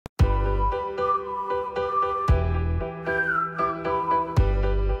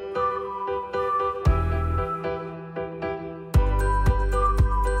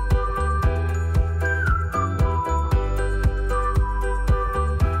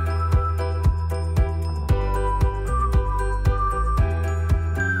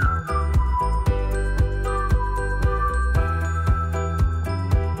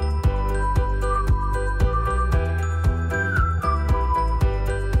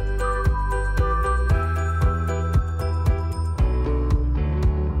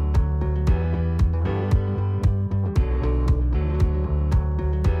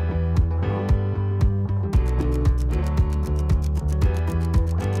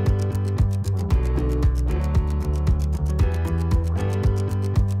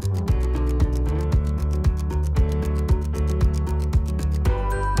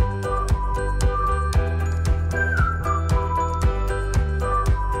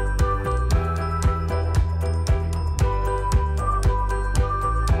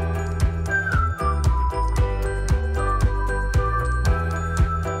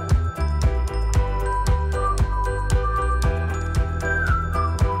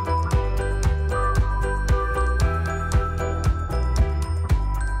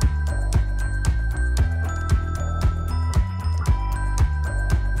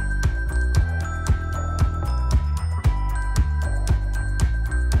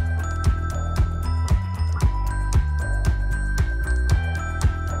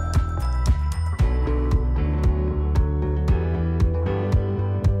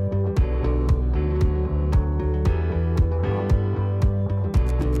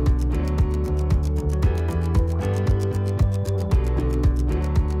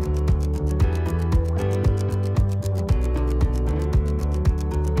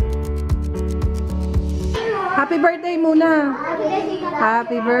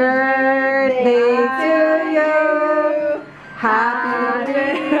Happy birthday to you.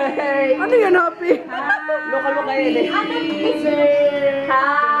 Happy birthday. Ano yan, happy? Loka-loka yun eh. Happy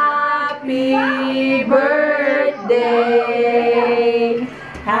birthday.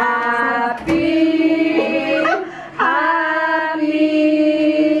 Happy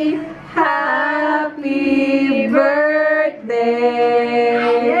birthday.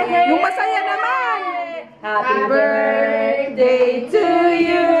 Yung masaya naman. Happy birthday to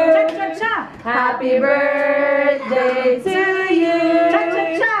you. Happy birthday to you.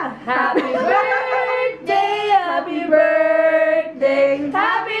 Happy birthday, happy birthday,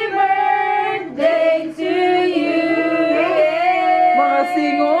 happy birthday to you. Mga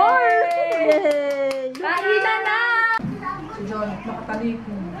singor. Kaina na. Si John,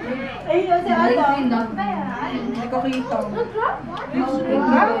 nakataliko. Ay, si Adam. Hindi ko kita.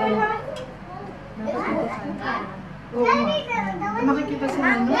 Makikita sa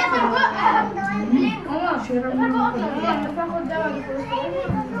ano? Share mo na.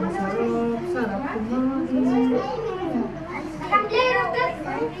 Sarap kumain.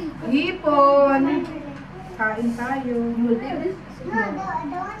 Hipon. Kain tayo.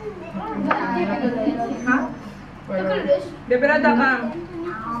 Ha? Beberada ka.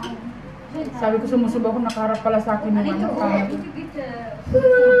 Sabi ko sumusubo ako, nakaharap pala sa akin ng ano.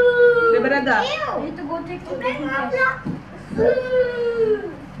 Beberada.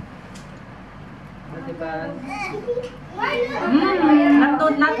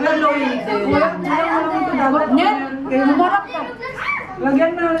 Nataloy. Yan. Kaya mumarap ka.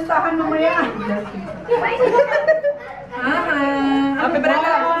 Lagyan na listahan mamaya.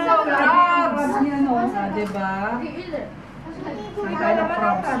 Beberada. Crabs. Diba? May kaya ng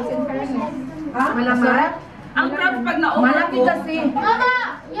crabs. Malamang? Ang crabs pag naubos. Malaki kasi.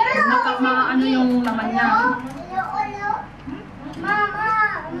 Mga ano yung laman niya. Mama!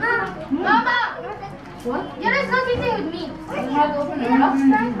 What? Yara is not eating with me.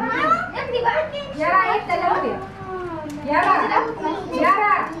 Yara, eat the lumpia.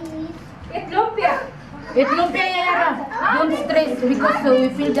 Yara, eat lumpia. Eat lumpia, Yara. Don't stress because we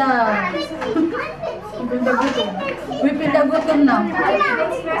feel the gutom now.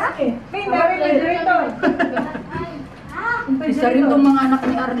 Isa rin itong mga anak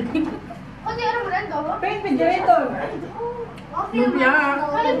ni Arlie. Lumpia.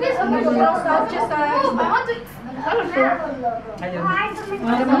 Ayun.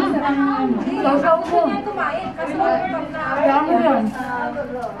 Sausaw mo. Kaya mo yan.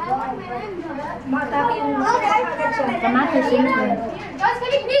 Kamatis, siyempre. Guys,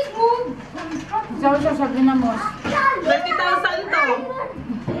 can you please move? Sausaw, sabi na mo. 30,000 to.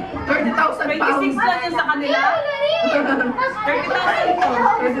 30,000 pounds. 26 lang yan sa kanila. 30,000 to.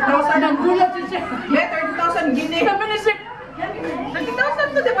 30,000. Nagulat siya. Yeah, 30,000 gini. Sabi ni Sir.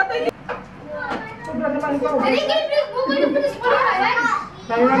 30,000 to, di ba tayo? Sobra naman ikaw. Can you please move? Can you please put it away?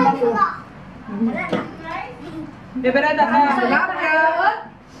 Tayo lang ako. Beberada ka.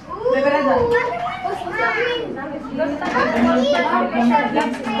 Beberada.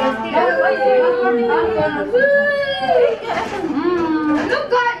 Look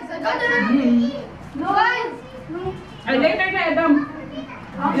guys, I got it. No guys. Ay, later na, Adam.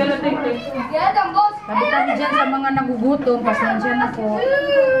 Yeah, the boss. Sabi dyan sa mga nagugutom, pasensya na po.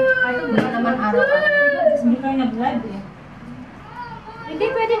 Hindi naman araw-araw. Hindi kayo nag-vlog eh. Hindi,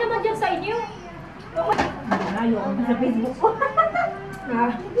 pwede naman dyan sa inyo. Ayaw ako sa Facebook ko.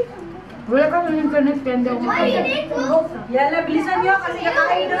 Wala kang internet, kaya hindi ako Why you makaya. need to? Yala, bilisan nyo kasi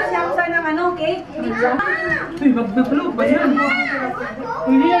kakain na siya ako ng ano, cake. Uy, mag-vlog ba yan?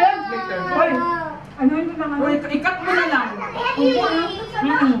 Hindi yan. Uy, Ano yun naman? uy, ikat mo na lang.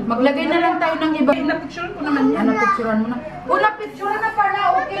 Maglagay na lang tayo ng iba. Napicture ko naman yan. Ano, picturean mo na? O, na-picturean na pala.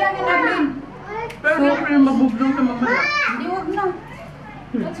 Okay lang yun namin. Pero siyempre, mabublong sa mamaya. Hindi, huwag na.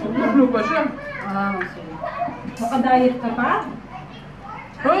 Mabublong pa siya. Ah, sige. Maka-diet ka pa?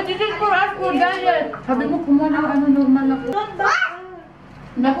 Oh, this is for us, for diet. Sabi mo, kumuha ng ano, normal na po.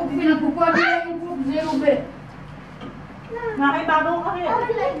 Naku, pinagkukuha nila yung Coke Zero, be. Nakibago ka kaya.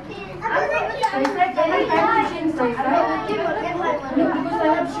 Because I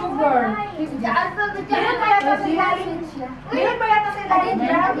have sugar. Meron pa yata sa ilalim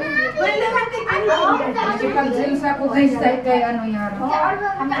dyan? Wala naman tingin mo. Kasi pag-sales ako guys, kay ano yara.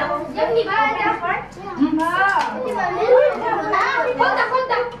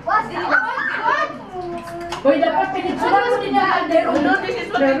 Hoy, dapat pinitsuran mo din yung kaldero. No, this is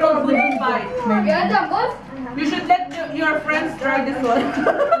what I call food fight. You should let your friends try this one.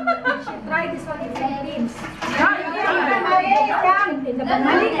 Try this one in Philippines.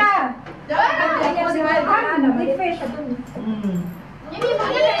 Halika! Big fish.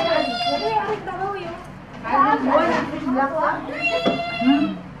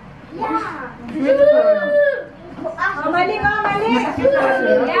 Mali ka, mali!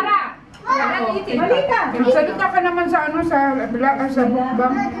 Yara! Malika! Salita ka naman sa ano, sa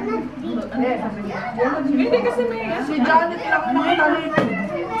mukbang. Hindi kasi may si Janet lang nakatalito.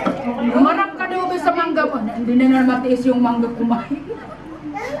 Umarap ka daw ba sa mangga mo? Hindi na naman matiis yung mangga kumain.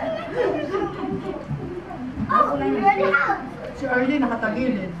 Si Arlie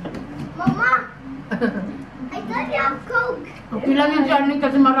nakatagilid. Mama! I thought you have Coke. Okay lang yan si Arlie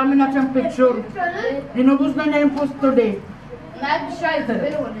kasi marami na siyang picture. Inubos na niya yung post today.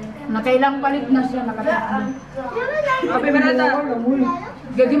 Nakailang palit na siya nakatagilid. Happy birthday!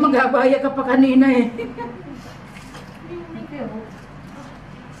 Gagi maghahaya ka pa kanina eh.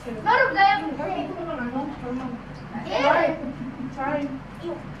 Baru gaya.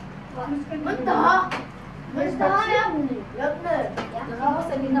 Mentah. Mentah ya.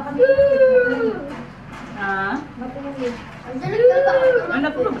 Ah? Jadi kalau Ano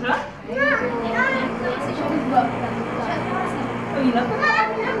tulog siya?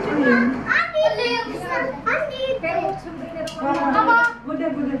 Mama. Mama.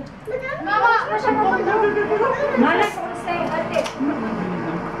 Malas ko sa ate. Mama.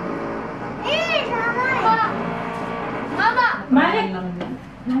 Mama. Malik!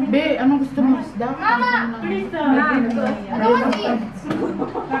 Be, anong gusto mo? Isda? Mama. Please,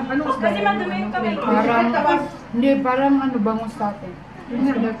 Anong isda? Kasi madumi yung kamay ko. Parang, hindi, parang ano, bangus sa atin.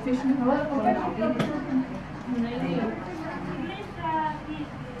 Fish na.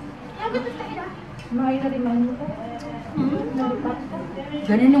 Mahina rin mo ko.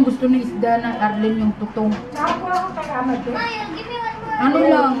 Ganun yung gusto ng isda na Arlene yung tutong. Ako ako kay ko. Maya, give me one more. Ano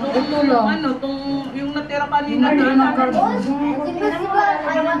lang, ito lang. Ano, yung natira kanina Hindi na na karbo. Impossible.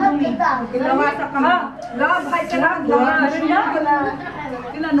 I want pizza. Kinawasak ka mo. Love, hi ka lang. Love.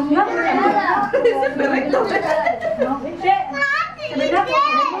 Tinanong mo. Direkto. Gusto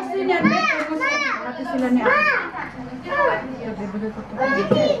niya, be, gusto. Ate sila ni Ate.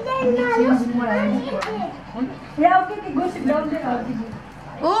 Yeah, okay, go sit down there.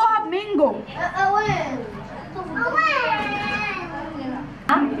 Oh, mango.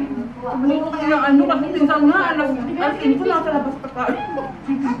 Ano kasi minsan nga, asin ko nasa labas pa tayo.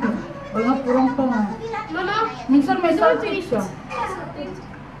 Mga purong pa nga. Mama. Minsan may salty siya.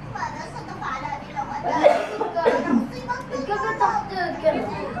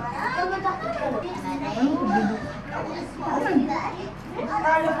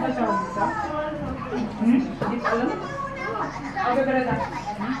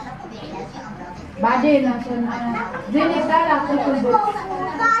 Bade, nasa na. Dili dala ko tubo.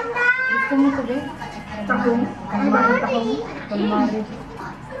 Gusto mo to, be? Takong. Kalmari, takong. Kalmari.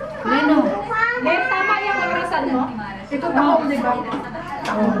 Leno. Then, tama yung orasan mo. Ito takong, di ba?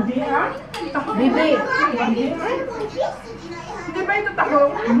 Takong. Bibi. Hindi ba ito tako?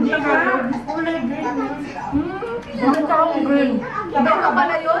 Hindi ba? Ano takong green? Iba pa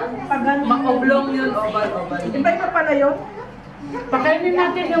pala yun? Ma-oblong yun, oval. Iba pa pala yun? Pakainin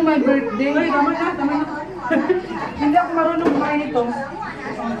natin yung my birthday. Ay, tama na. Hindi ako marunong kumain ito.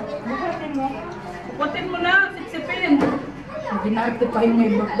 Putin mo na, sipsipin. Hindi na ito pa yung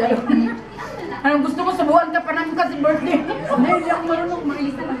my birthday. Anong gusto mo, subuhan ka pa namin kasi birthday. Hindi ako marunong kumain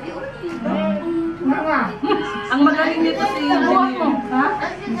ito. Nga. Ang magaling nito si Subuhan mo. Ha?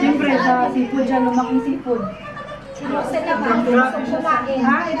 Siyempre, sa seafood dyan, lumaking seafood. Kasi naman, gusto ko kumain.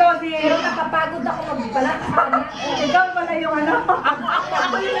 Ha? Ito si... Pero nakapagod ako magbalat sa kanya. Ikaw pala yung ano?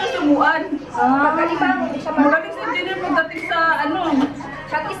 Ako yun yung sumuan. Pagkalibang, hindi siya Magaling si Engineer pagdating sa ano.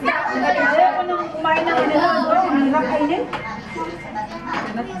 Pag-isda. Ayaw ko nung kumain ng kanila. Ang hirap kainin.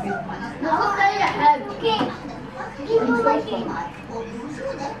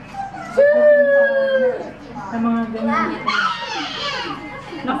 Sa mga ganyan.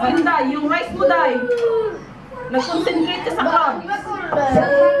 Naku, Inday, yung rice mo, Day. Nag-concentrate ka sa crab. Mas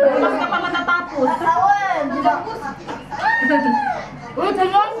ka pa matatapos. Uy,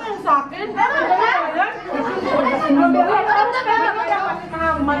 dalawa mo yung sa akin.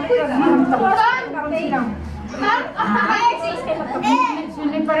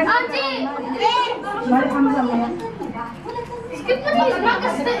 Sili pa rin. Balik kami sa mga. Skip the knees, not the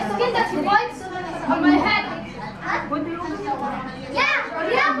skin that's white on my head. Yeah,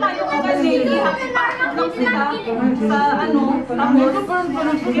 yeah, Kasi ipapakot lang sila sa ano. Tapos,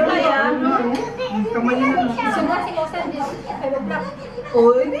 kita yan. Semua si Osan din. 5 o'clock.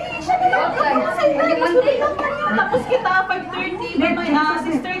 Oh, hindi siya nila. Tapos kita, 5:30, may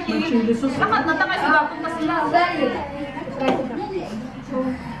 6:30. Lahat na takay sila. Punta sila.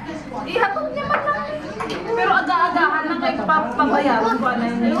 Ihatod niya man lang. Pero aga-agahan lang kayo papabayaran ko ano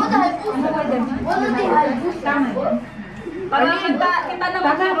yun. Para kita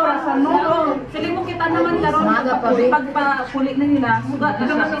naman karon. Sili mo kita naman karon. Pagpapuli na nila. Sugat na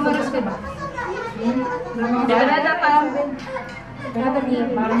naman ng oras ka ba? Dada ka.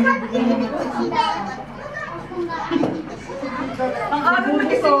 Ang aking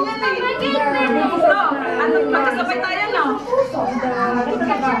magising yan eh. Ano, magkasabay tayo no?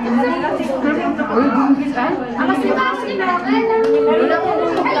 Uy, bungkis ay. Alas ito ang sinabi.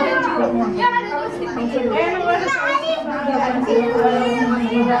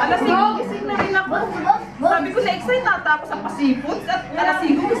 Alas 5 gising na rin ako. Sabi ko na-excite tapos ang pasipot at alas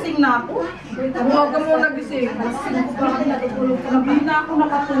 5 gising na ako. Huwag ka muna gising. Hindi na ako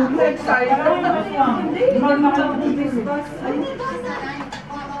nakatulog. Excited. Hindi. Hindi na makapag-discuss.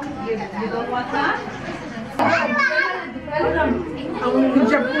 You don't want that? Ang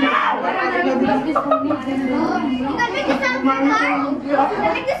hijab ko na.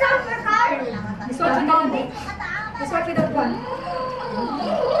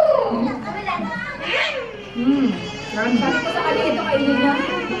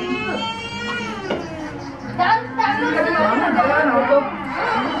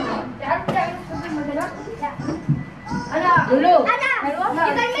 Dulo.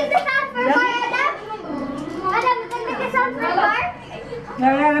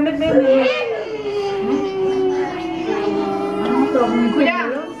 Nalalamit na yun. Kuya,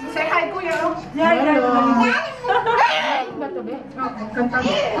 say hi kuya. Kanta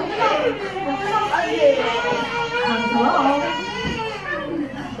mo.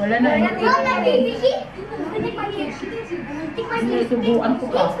 Wala na. Sinusubuan ko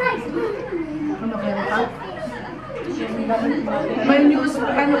pa. Ano kaya ka? May news,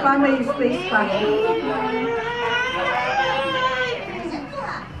 ano pa, may space pa.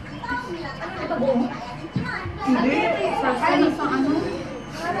 Hindi. Ano sa ano?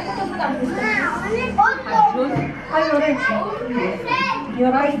 Ay, Lore. You're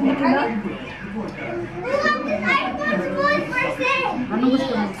right, Nicky na. Ano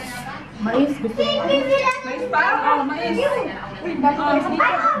gusto mo? Mais gusto mo? Mais pa? Oh, mais. Uy, bakit mais dito?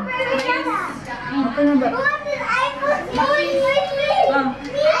 Okay na ba?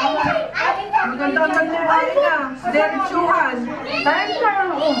 Maganda ang nagmumali ka. Diretsuhan. Tayo ka.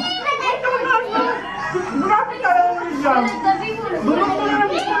 Grabe ka lang ang hijab. Bulong mo lang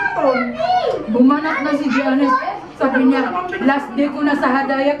ang karton. Bumanat na si Janet. Sabi niya, last day ko na sa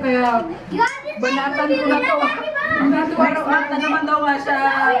Hadaya kaya banatan ko na to. Araw-araw na naman daw nga siya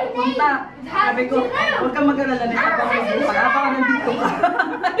punta. Sabi ko, huwag kang mag-alala na ito. Pag-abaw nandito ka.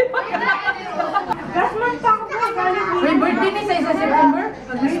 Last month pa ako galing. May birthday ni sa September?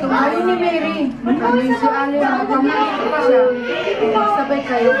 Ay ni Mary. Kami si Ali magpamahit pa siya. Sabay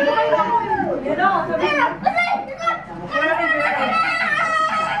kayo.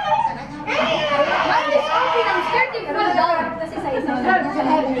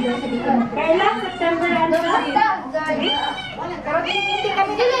 Kailan? September ano?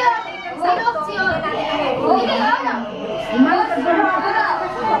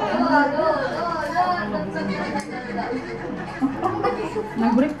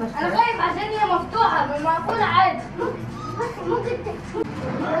 Nag-break pa siya. انا خايف عشان هي مفتوحه مقفوله عادي ممكن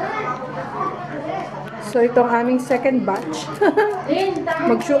So, itong aming second batch.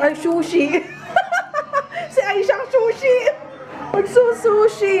 Ay, sushi. Si Aisha ang sushi.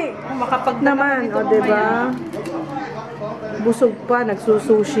 Magsusushi. Makapag Naman, o, diba? Busog pa,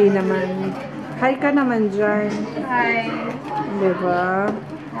 nagsusushi naman. Hi ka naman dyan. Hi. Diba?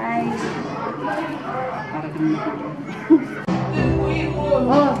 Hi.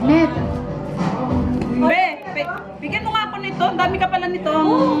 Oh, net. Bigyan mo nga ako nito. Ang dami ka pala nito.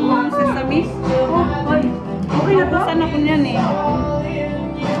 Sesame. Okay na to. Saan ako niyan eh.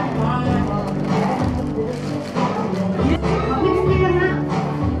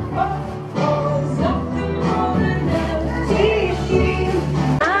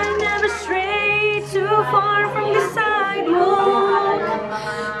 I never stray too far from the sidewalk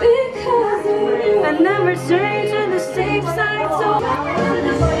because I never stray to the safe side. So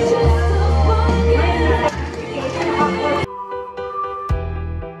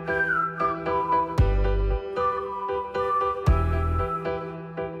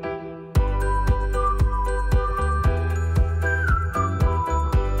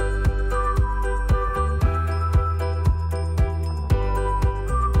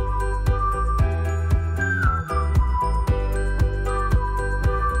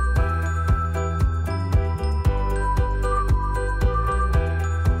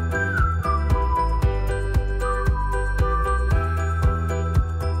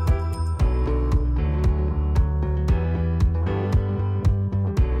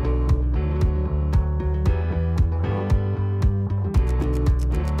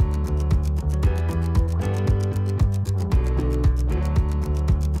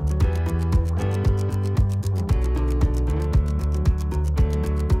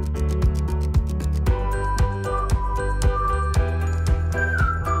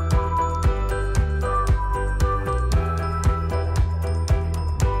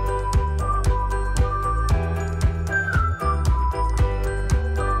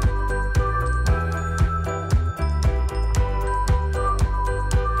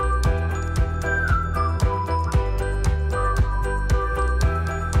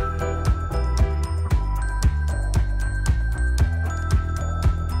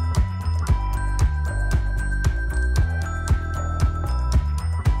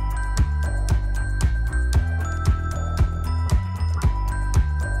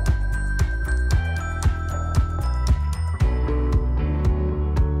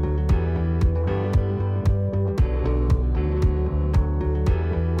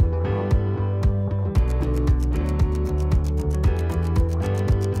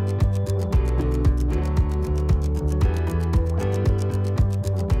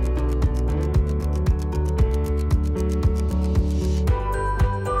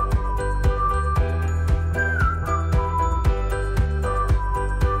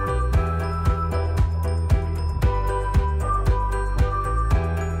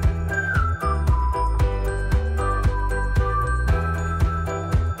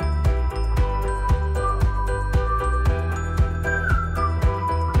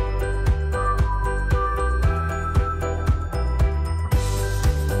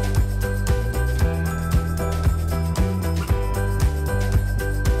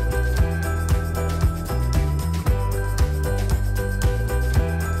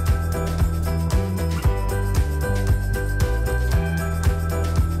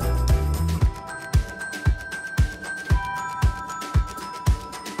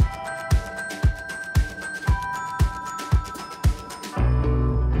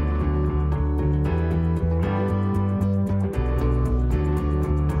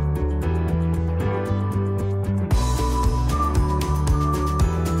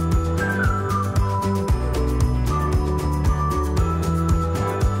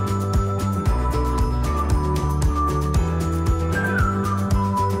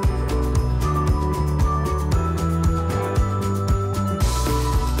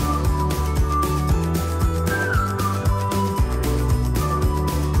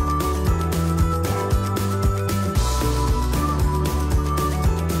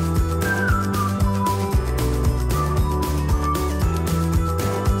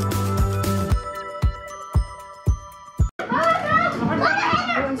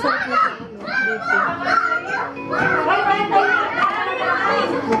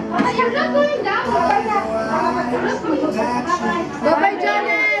I'm not going down. Bye-bye,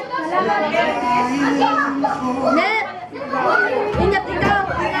 Janet! Net! Ingat ikaw!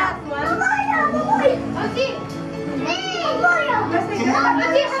 Ingat!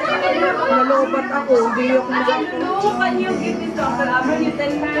 Nalobat ako, hindi ako Can you give this to Uncle Abra? You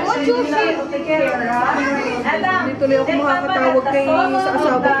tell her she's gonna take care, ha? Hindi tuloy ako makakatawag kay sa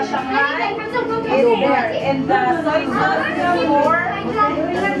asawa ko. And the soy sauce more.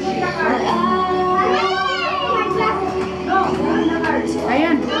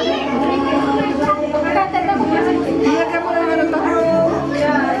 Ayan. Ilagay mo lang ano to.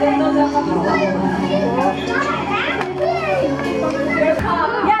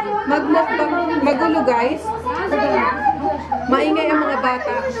 Magulo guys. Maingay ang mga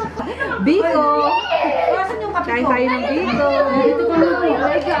bata. Biko. Kain tayo ng biko.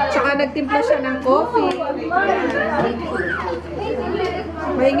 Tsaka nagtimpla siya ng coffee.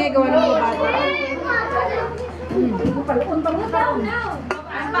 Maingay gawa ng mga bata.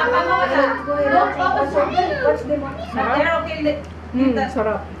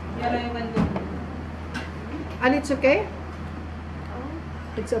 Sarap. And it's okay?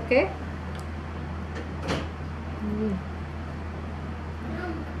 It's okay?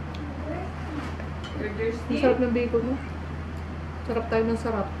 Ang sarap ng bacon mo. Sarap tayo ng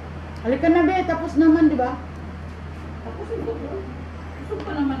sarap. Halika na, be. Tapos naman, di ba? Gusto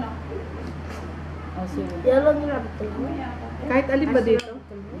pa naman ako. Oh, sige. Kahit alin ba dito?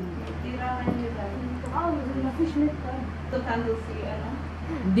 Tirahan nyo lang. Ito handle si ano.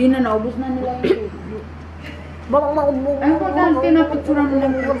 Hindi na, naubos na nila yung food. Ang importante na picture mo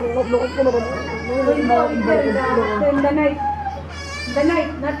lang. The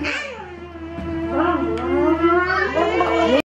night, not